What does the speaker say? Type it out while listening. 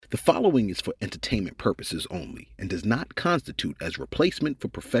The following is for entertainment purposes only and does not constitute as replacement for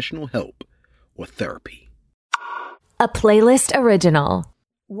professional help or therapy. A playlist original.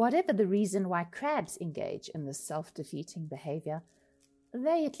 Whatever the reason why crabs engage in this self-defeating behavior,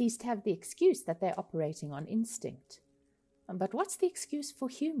 they at least have the excuse that they're operating on instinct. But what's the excuse for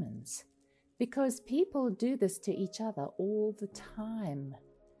humans? Because people do this to each other all the time.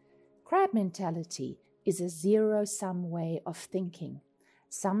 Crab mentality is a zero-sum way of thinking,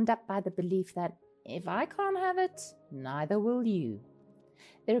 summed up by the belief that if I can't have it, neither will you.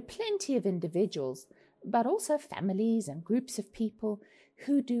 There are plenty of individuals, but also families and groups of people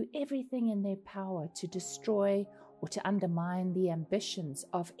who do everything in their power to destroy or to undermine the ambitions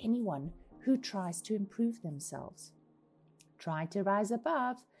of anyone who tries to improve themselves. Try to rise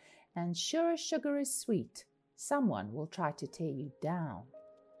above, and sure as sugar is sweet, someone will try to tear you down.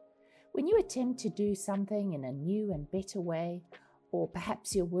 When you attempt to do something in a new and better way, or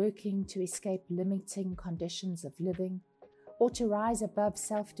perhaps you're working to escape limiting conditions of living, or to rise above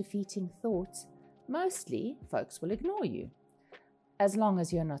self-defeating thoughts, mostly folks will ignore you, as long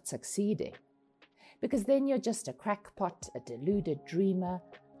as you're not succeeding. Because then you're just a crackpot, a deluded dreamer,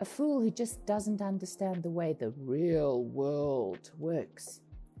 a fool who just doesn't understand the way the real world works.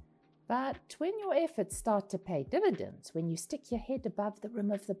 But when your efforts start to pay dividends, when you stick your head above the rim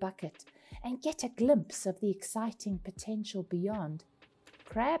of the bucket and get a glimpse of the exciting potential beyond,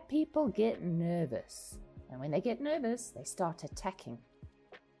 crab people get nervous. And when they get nervous, they start attacking.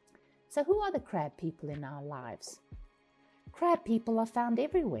 So who are the crab people in our lives? Crab people are found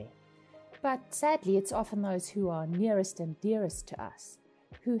everywhere. But sadly, it's often those who are nearest and dearest to us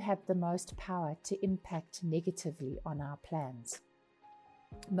who have the most power to impact negatively on our plans.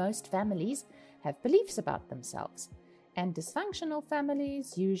 Most families have beliefs about themselves, and dysfunctional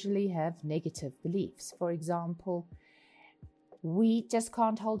families usually have negative beliefs. For example, we just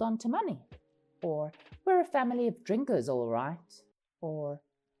can't hold on to money, or we're a family of drinkers, all right, or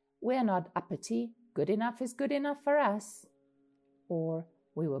we're not uppity, good enough is good enough for us, or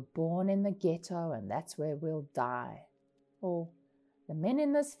we were born in the ghetto and that's where we'll die, or the men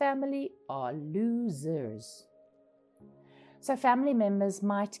in this family are losers. So family members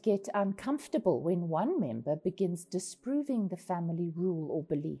might get uncomfortable when one member begins disproving the family rule or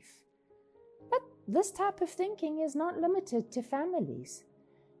belief. But this type of thinking is not limited to families.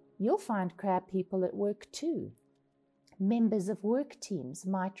 You'll find crab people at work too. Members of work teams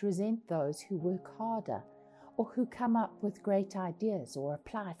might resent those who work harder or who come up with great ideas or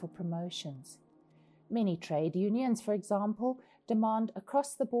apply for promotions. Many trade unions, for example, demand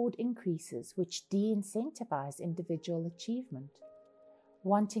across-the-board increases which de-incentivize individual achievement.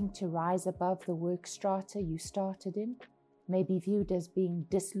 Wanting to rise above the work strata you started in may be viewed as being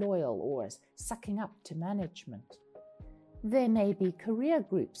disloyal or as sucking up to management. There may be career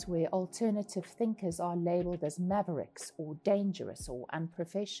groups where alternative thinkers are labeled as mavericks or dangerous or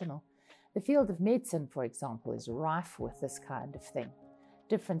unprofessional. The field of medicine, for example, is rife with this kind of thing.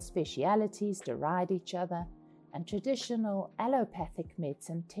 Different specialities deride each other, and traditional allopathic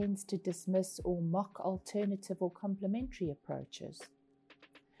medicine tends to dismiss or mock alternative or complementary approaches.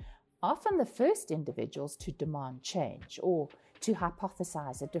 Often the first individuals to demand change or to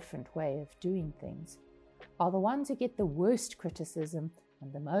hypothesize a different way of doing things are the ones who get the worst criticism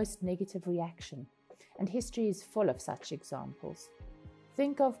and the most negative reaction, and history is full of such examples.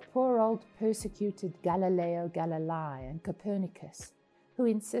 Think of poor old persecuted Galileo Galilei and Copernicus, who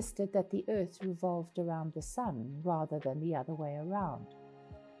insisted that the earth revolved around the sun rather than the other way around,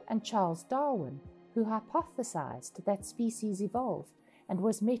 and Charles Darwin, who hypothesized that species evolve and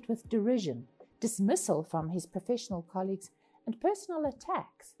was met with derision, dismissal from his professional colleagues, and personal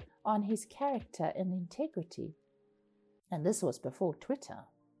attacks on his character and integrity. And this was before Twitter.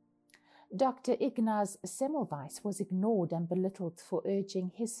 Dr. Ignaz Semmelweis was ignored and belittled for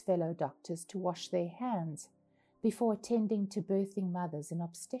urging his fellow doctors to wash their hands before attending to birthing mothers in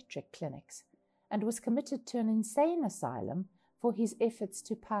obstetric clinics, and was committed to an insane asylum for his efforts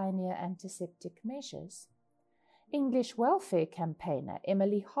to pioneer antiseptic measures. English welfare campaigner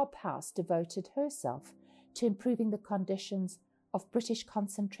Emily Hobhouse devoted herself to improving the conditions of British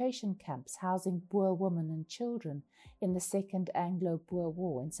concentration camps housing Boer women and children in the Second Anglo-Boer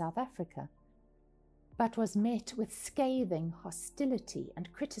War in South Africa, but was met with scathing hostility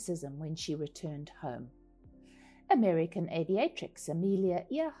and criticism when she returned home. American aviatrix Amelia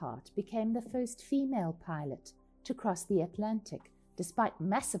Earhart became the first female pilot to cross the Atlantic, despite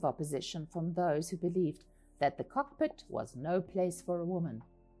massive opposition from those who believed that the cockpit was no place for a woman.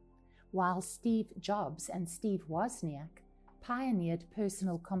 While Steve Jobs and Steve Wozniak pioneered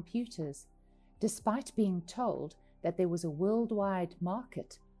personal computers, despite being told that there was a worldwide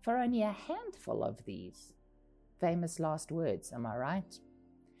market for only a handful of these. Famous last words, am I right?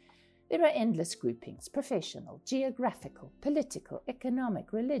 There are endless groupings, professional, geographical, political,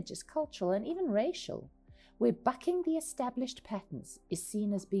 economic, religious, cultural, and even racial, where bucking the established patterns is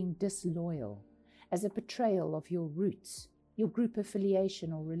seen as being disloyal, as a betrayal of your roots, your group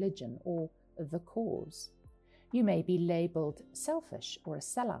affiliation or religion, or the cause. You may be labeled selfish or a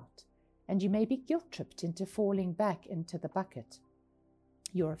sellout, and you may be guilt-tripped into falling back into the bucket.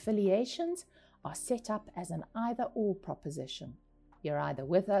 Your affiliations are set up as an either-or proposition. You're either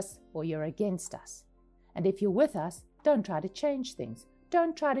with us or you're against us. And if you're with us, don't try to change things.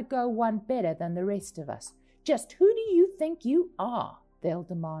 Don't try to go one better than the rest of us. Just who do you think you are? They'll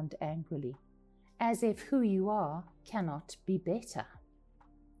demand angrily, as if who you are cannot be better.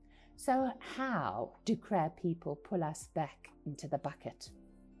 So how do crab people pull us back into the bucket?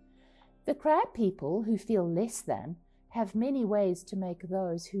 The crab people who feel less than have many ways to make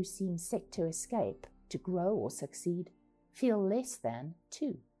those who seem set to escape, to grow or succeed, feel less than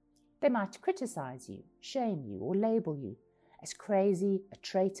too. They might criticize you, shame you, or label you as crazy, a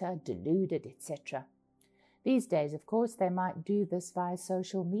traitor, deluded, etc. These days, of course, they might do this via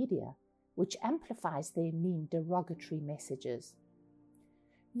social media, which amplifies their mean, derogatory messages.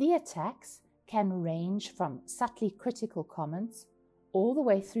 The attacks can range from subtly critical comments all the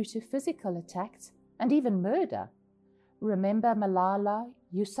way through to physical attacks and even murder. Remember Malala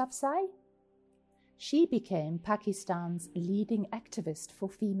Yousafzai? She became Pakistan's leading activist for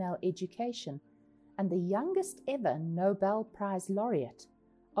female education and the youngest ever Nobel Prize laureate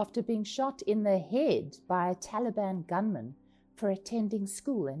after being shot in the head by a Taliban gunman for attending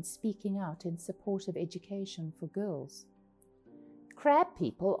school and speaking out in support of education for girls. Crab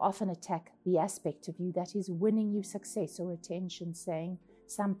people often attack the aspect of you that is winning you success or attention, saying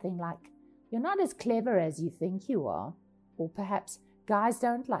something like, "You're not as clever as you think you are," or perhaps, "Guys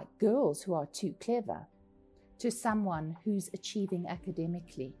don't like girls who are too clever," to someone who's achieving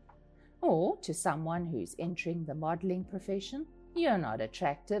academically, or to someone who's entering the modeling profession, "You're not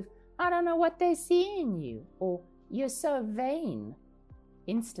attractive, I don't know what they see in you," or "You're so vain."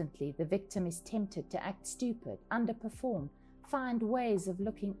 Instantly, the victim is tempted to act stupid, underperform, find ways of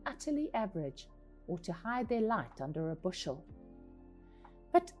looking utterly average, or to hide their light under a bushel.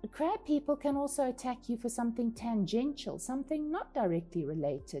 But crab people can also attack you for something tangential, something not directly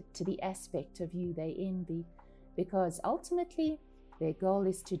related to the aspect of you they envy, because ultimately their goal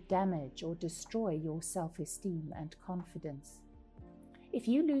is to damage or destroy your self-esteem and confidence. If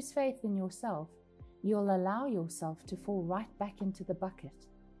you lose faith in yourself, you'll allow yourself to fall right back into the bucket,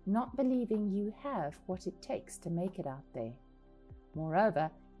 not believing you have what it takes to make it out there. Moreover,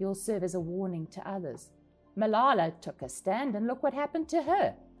 you'll serve as a warning to others. Malala took a stand and look what happened to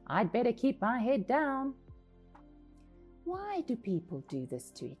her. I'd better keep my head down. Why do people do this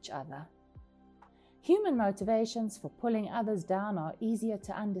to each other? Human motivations for pulling others down are easier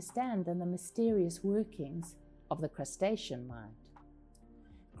to understand than the mysterious workings of the crustacean mind.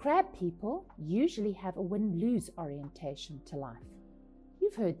 Crab people usually have a win-lose orientation to life.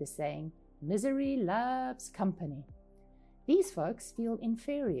 You've heard the saying, "Misery loves company." These folks feel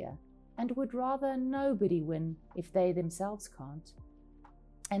inferior and would rather nobody win if they themselves can't.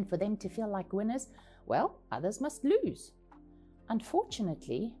 And for them to feel like winners, well, others must lose.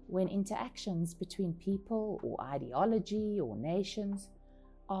 Unfortunately, when interactions between people or ideology or nations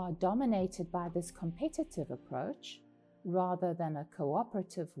are dominated by this competitive approach, rather than a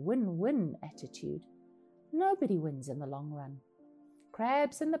cooperative win-win attitude, nobody wins in the long run.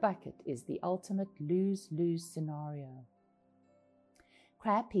 Crabs in the bucket is the ultimate lose-lose scenario.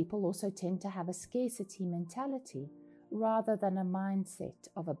 Crab people also tend to have a scarcity mentality rather than a mindset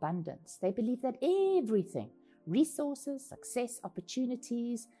of abundance. They believe that everything, resources, success,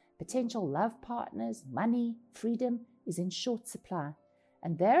 opportunities, potential love partners, money, freedom, is in short supply,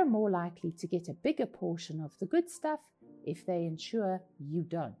 and they're more likely to get a bigger portion of the good stuff if they ensure you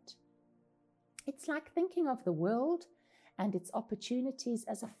don't. It's like thinking of the world and its opportunities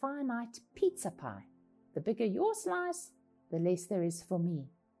as a finite pizza pie. The bigger your slice, the less there is for me.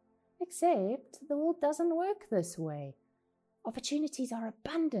 Except the world doesn't work this way. Opportunities are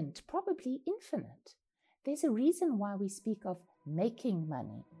abundant, probably infinite. There's a reason why we speak of making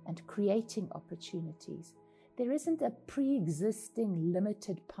money and creating opportunities. There isn't a pre-existing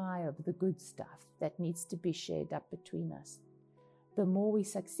limited pie of the good stuff that needs to be shared up between us. The more we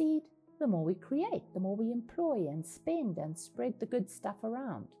succeed, the more we create, the more we employ and spend and spread the good stuff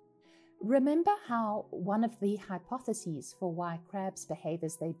around. Remember how one of the hypotheses for why crabs behave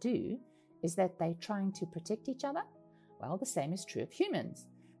as they do is that they're trying to protect each other? Well, the same is true of humans.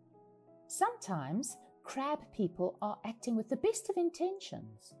 Sometimes Crab people are acting with the best of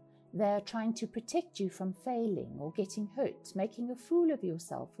intentions. They're trying to protect you from failing or getting hurt, making a fool of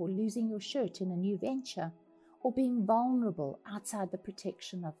yourself or losing your shirt in a new venture, or being vulnerable outside the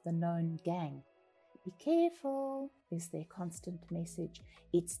protection of the known gang. Be careful, is their constant message.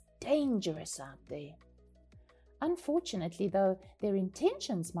 It's dangerous out there. Unfortunately, though their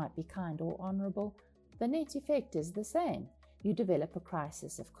intentions might be kind or honorable, the net effect is the same. You develop a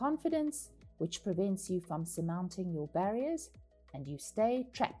crisis of confidence, which prevents you from surmounting your barriers, and you stay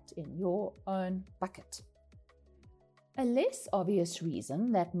trapped in your own bucket. A less obvious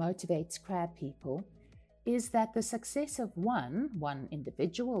reason that motivates crab people is that the success of one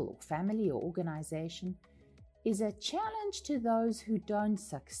individual or family or organization is a challenge to those who don't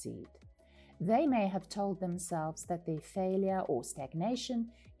succeed. They may have told themselves that their failure or stagnation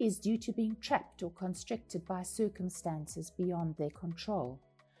is due to being trapped or constricted by circumstances beyond their control.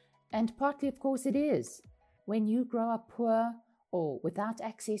 And partly, of course, it is. When you grow up poor or without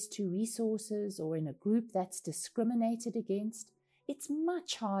access to resources or in a group that's discriminated against, it's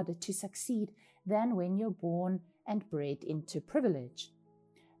much harder to succeed than when you're born and bred into privilege.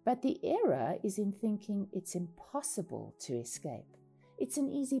 But the error is in thinking it's impossible to escape. It's an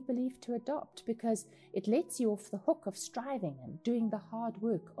easy belief to adopt because it lets you off the hook of striving and doing the hard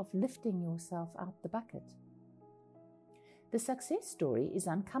work of lifting yourself out the bucket. The success story is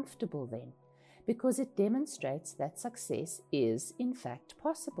uncomfortable then, because it demonstrates that success is in fact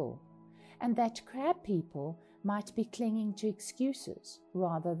possible, and that crab people might be clinging to excuses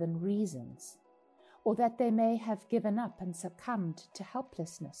rather than reasons, or that they may have given up and succumbed to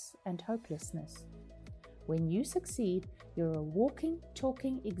helplessness and hopelessness. When you succeed, you're a walking,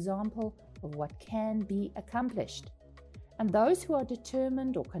 talking example of what can be accomplished, and those who are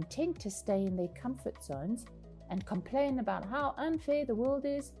determined or content to stay in their comfort zones and complain about how unfair the world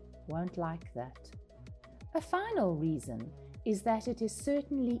is won't like that. A final reason is that it is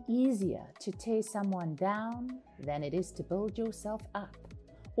certainly easier to tear someone down than it is to build yourself up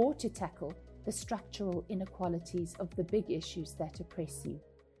or to tackle the structural inequalities of the big issues that oppress you,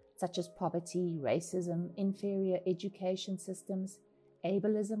 such as poverty, racism, inferior education systems,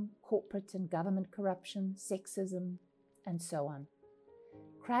 ableism, corporate and government corruption, sexism, and so on.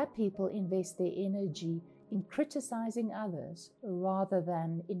 Crab people invest their energy in criticizing others rather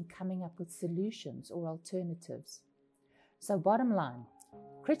than in coming up with solutions or alternatives. So bottom line,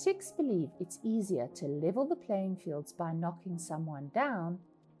 critics believe it's easier to level the playing fields by knocking someone down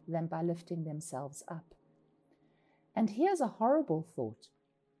than by lifting themselves up. And here's a horrible thought.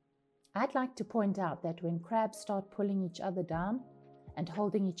 I'd like to point out that when crabs start pulling each other down and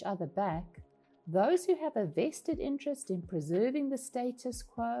holding each other back, those who have a vested interest in preserving the status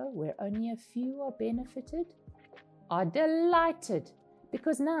quo where only a few are benefited are delighted,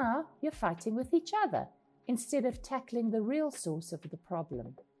 because now you're fighting with each other instead of tackling the real source of the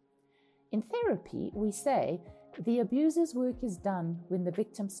problem. In therapy, we say the abuser's work is done when the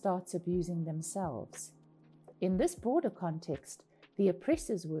victim starts abusing themselves. In this broader context, the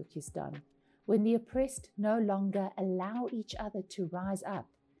oppressor's work is done when the oppressed no longer allow each other to rise up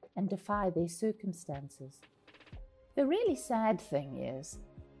and defy their circumstances. The really sad thing is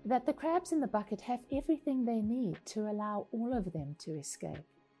that the crabs in the bucket have everything they need to allow all of them to escape.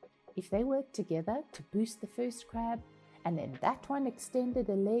 If they work together to boost the first crab, and then that one extended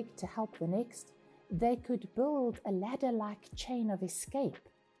a leg to help the next, they could build a ladder-like chain of escape.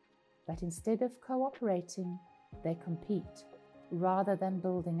 But instead of cooperating, they compete. Rather than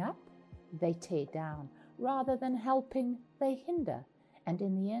building up, they tear down. Rather than helping, they hinder. And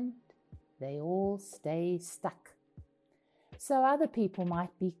in the end, they all stay stuck. So other people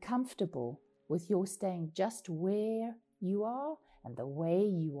might be comfortable with your staying just where you are and the way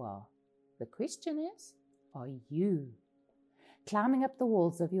you are. The question is, are you? Climbing up the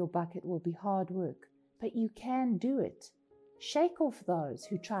walls of your bucket will be hard work, but you can do it. Shake off those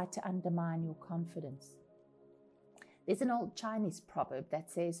who try to undermine your confidence. There's an old Chinese proverb that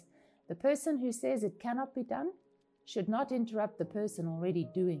says, the person who says it cannot be done should not interrupt the person already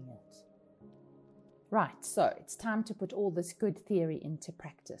doing it. Right, so it's time to put all this good theory into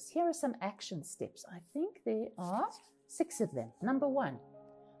practice. Here are some action steps. I think there are 6 of them. Number 1,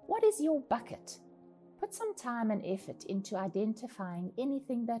 what is your bucket? Put some time and effort into identifying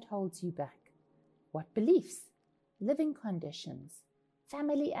anything that holds you back. What beliefs, living conditions,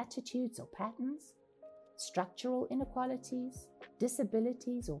 family attitudes or patterns, structural inequalities,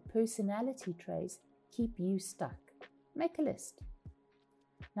 disabilities or personality traits keep you stuck? Make a list.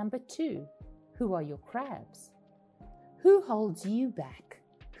 Number 2, who are your crabs? Who holds you back?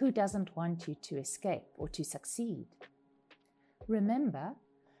 Who doesn't want you to escape or to succeed? Remember,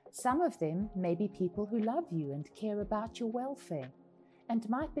 Some of them may be people who love you and care about your welfare and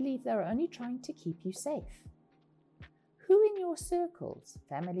might believe they're only trying to keep you safe. Who in your circles,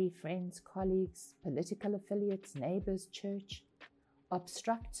 family, friends, colleagues, political affiliates, neighbors, church,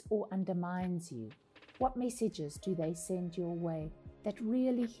 obstructs or undermines you? What messages do they send your way that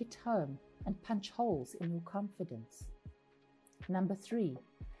really hit home and punch holes in your confidence? Number 3,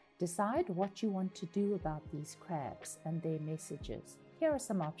 decide what you want to do about these crabs and their messages. Here are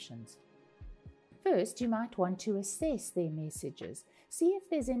some options. First, you might want to assess their messages. See if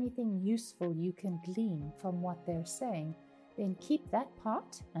there's anything useful you can glean from what they're saying. Then keep that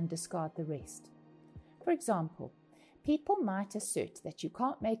part and discard the rest. For example, people might assert that you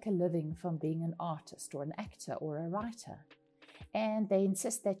can't make a living from being an artist or an actor or a writer, and they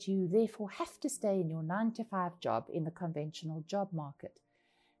insist that you therefore have to stay in your 9-to-5 job in the conventional job market.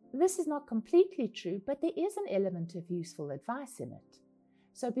 This is not completely true, but there is an element of useful advice in it.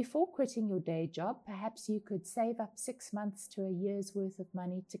 So before quitting your day job, perhaps you could save up 6 months to a year's worth of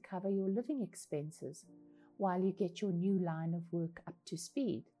money to cover your living expenses while you get your new line of work up to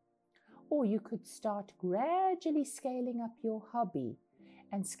speed. Or you could start gradually scaling up your hobby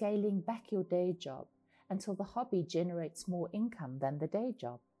and scaling back your day job until the hobby generates more income than the day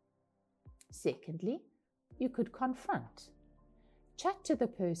job. Secondly, you could confront. Chat to the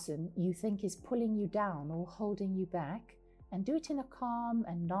person you think is pulling you down or holding you back, and do it in a calm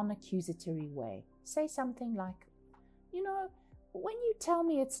and non-accusatory way. Say something like, when you tell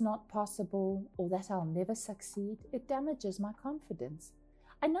me it's not possible or that I'll never succeed, it damages my confidence.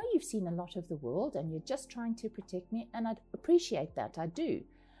 I know you've seen a lot of the world and you're just trying to protect me, and I'd appreciate that, I do.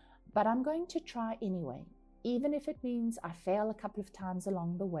 But I'm going to try anyway, even if it means I fail a couple of times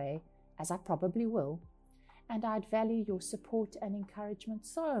along the way, as I probably will. And I'd value your support and encouragement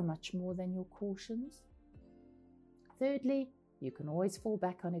so much more than your cautions. Thirdly, you can always fall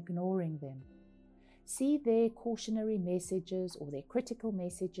back on ignoring them. See their cautionary messages or their critical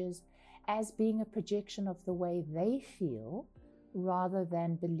messages as being a projection of the way they feel rather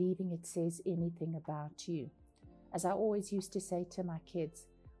than believing it says anything about you. As I always used to say to my kids,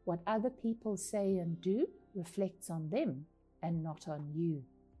 what other people say and do reflects on them and not on you.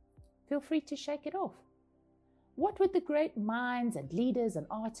 Feel free to shake it off. What would the great minds and leaders and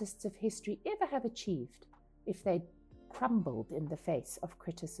artists of history ever have achieved if they'd crumbled in the face of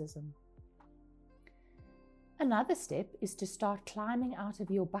criticism? Another step is to start climbing out of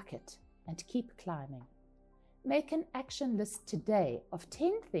your bucket and keep climbing. Make an action list today of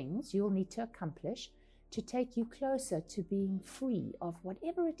 10 things you'll need to accomplish to take you closer to being free of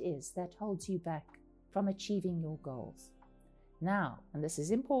whatever it is that holds you back from achieving your goals. Now, and this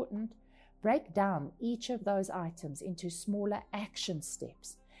is important, break down each of those items into smaller action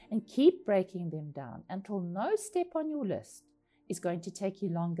steps and keep breaking them down until no step on your list is going to take you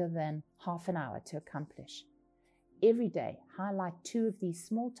longer than half an hour to accomplish. Every day, highlight 2 of these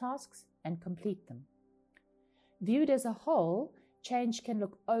small tasks and complete them. Viewed as a whole, change can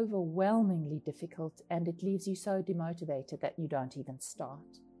look overwhelmingly difficult and it leaves you so demotivated that you don't even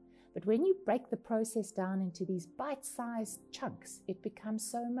start. But when you break the process down into these bite-sized chunks, it becomes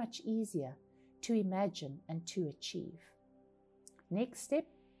so much easier to imagine and to achieve. Next step,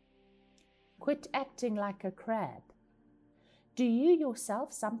 quit acting like a crab. Do you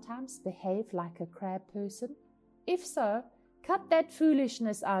yourself sometimes behave like a crab person? If so, cut that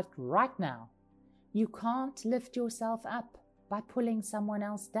foolishness out right now. You can't lift yourself up by pulling someone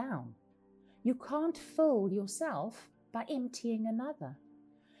else down. You can't fill yourself by emptying another.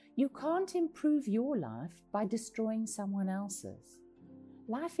 You can't improve your life by destroying someone else's.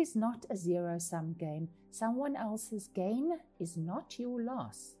 Life is not a zero-sum game. Someone else's gain is not your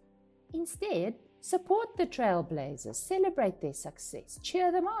loss. Instead, support the trailblazers, celebrate their success,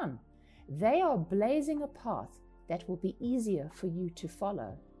 cheer them on. They are blazing a path that will be easier for you to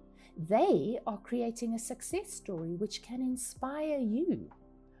follow. They are creating a success story which can inspire you.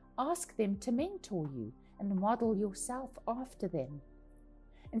 Ask them to mentor you and model yourself after them.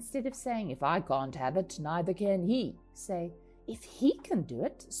 Instead of saying, if I can't have it, neither can he, say, if he can do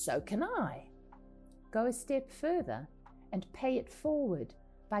it, so can I. Go a step further and pay it forward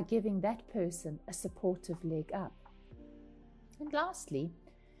by giving that person a supportive leg up. And lastly,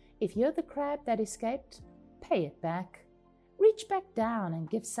 if you're the crab that escaped, pay it back. Reach back down and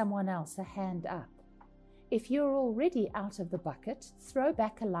give someone else a hand up. If you're already out of the bucket, throw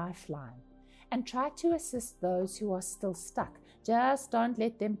back a lifeline and try to assist those who are still stuck. Just don't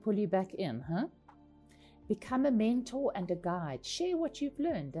let them pull you back in, Become a mentor and a guide. Share what you've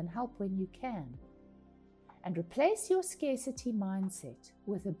learned and help when you can. And replace your scarcity mindset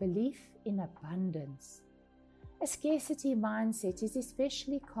with a belief in abundance. A scarcity mindset is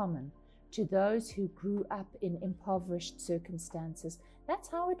especially common to those who grew up in impoverished circumstances. That's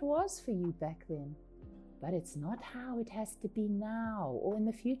how it was for you back then. But it's not how it has to be now or in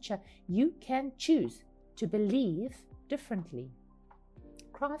the future. You can choose to believe differently.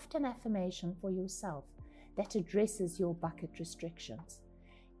 Craft an affirmation for yourself that addresses your bucket restrictions.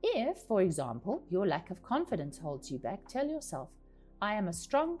 If, for example, your lack of confidence holds you back, tell yourself, I am a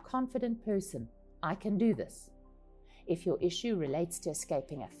strong, confident person. I can do this. If your issue relates to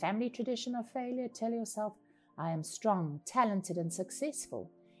escaping a family tradition of failure, tell yourself, I am strong, talented, and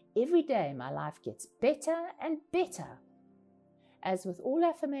successful. Every day my life gets better and better. As with all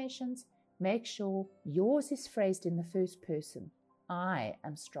affirmations, make sure yours is phrased in the first person. I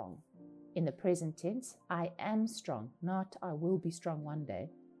am strong. In the present tense, I am strong, not I will be strong one day.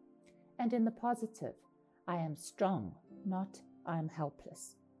 And in the positive, I am strong, not I am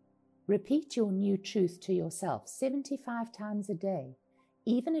helpless. Repeat your new truth to yourself 75 times a day,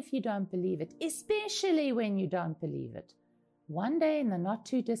 even if you don't believe it, especially when you don't believe it. One day in the not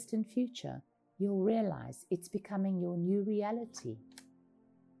too distant future, you'll realize it's becoming your new reality.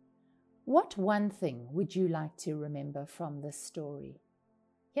 What one thing would you like to remember from this story?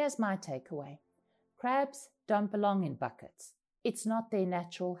 Here's my takeaway. Crabs don't belong in buckets. It's not their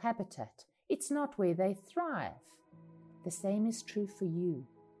natural habitat. It's not where they thrive. The same is true for you.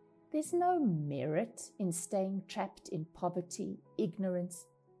 There's no merit in staying trapped in poverty, ignorance,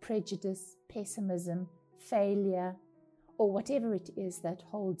 prejudice, pessimism, failure, or whatever it is that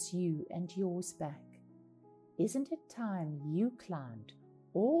holds you and yours back. Isn't it time you climbed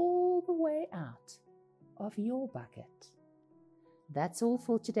all the way out of your bucket? That's all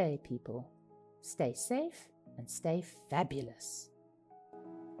for today, people. Stay safe and stay fabulous.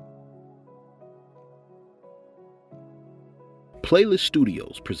 Playlist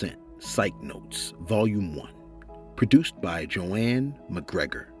Studios present Psych Notes, Volume 1, produced by Joanne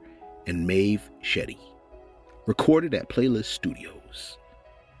McGregor and Maeve Shetty. Recorded at Playlist Studios.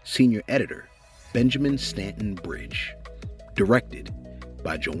 Senior Editor, Benjamin Stanton Bridge. Directed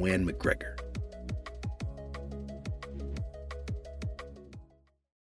by Joanne McGregor.